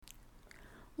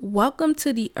Welcome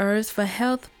to the Herbs for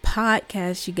Health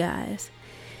podcast, you guys.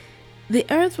 The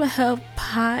Herbs for Health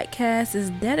podcast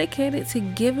is dedicated to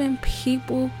giving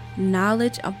people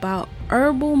knowledge about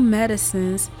herbal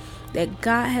medicines that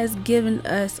God has given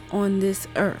us on this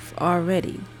earth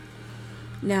already.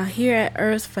 Now, here at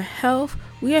Herbs for Health,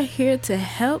 we are here to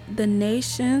help the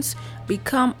nations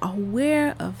become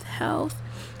aware of health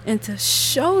and to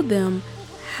show them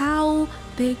how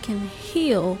they can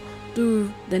heal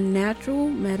through the natural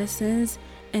medicines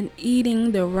and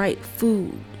eating the right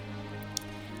food.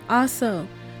 Also,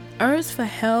 Herbs for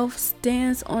Health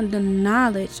stands on the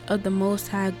knowledge of the Most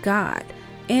High God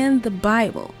and the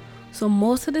Bible. So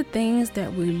most of the things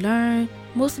that we learn,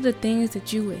 most of the things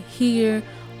that you will hear,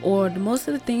 or most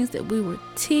of the things that we will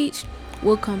teach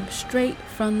will come straight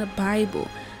from the Bible.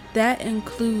 That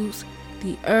includes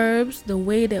the herbs, the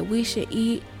way that we should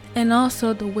eat, and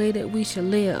also the way that we should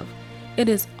live. It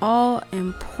is all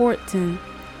important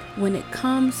when it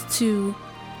comes to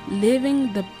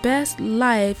living the best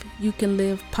life you can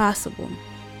live possible.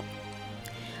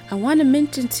 I want to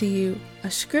mention to you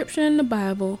a scripture in the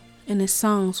Bible, and it's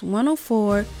Psalms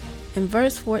 104 and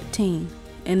verse 14,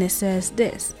 and it says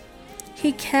this: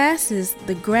 He causes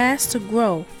the grass to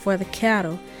grow for the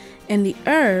cattle and the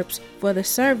herbs for the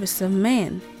service of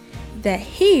man, that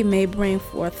he may bring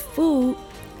forth food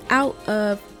out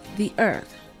of the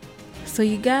earth. So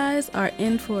you guys are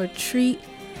in for a treat.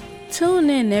 Tune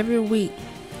in every week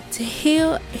to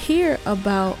hear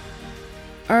about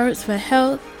Herbs for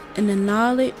Health and the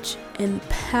knowledge and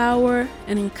power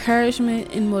and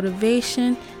encouragement and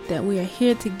motivation that we are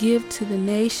here to give to the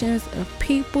nations of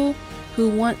people who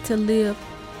want to live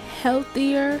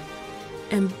healthier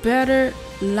and better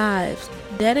lives,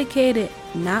 dedicated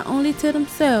not only to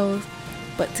themselves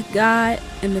but to God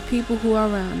and the people who are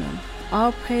around them.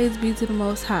 All praise be to the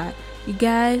Most High. You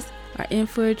guys are in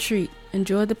for a treat.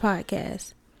 Enjoy the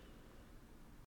podcast.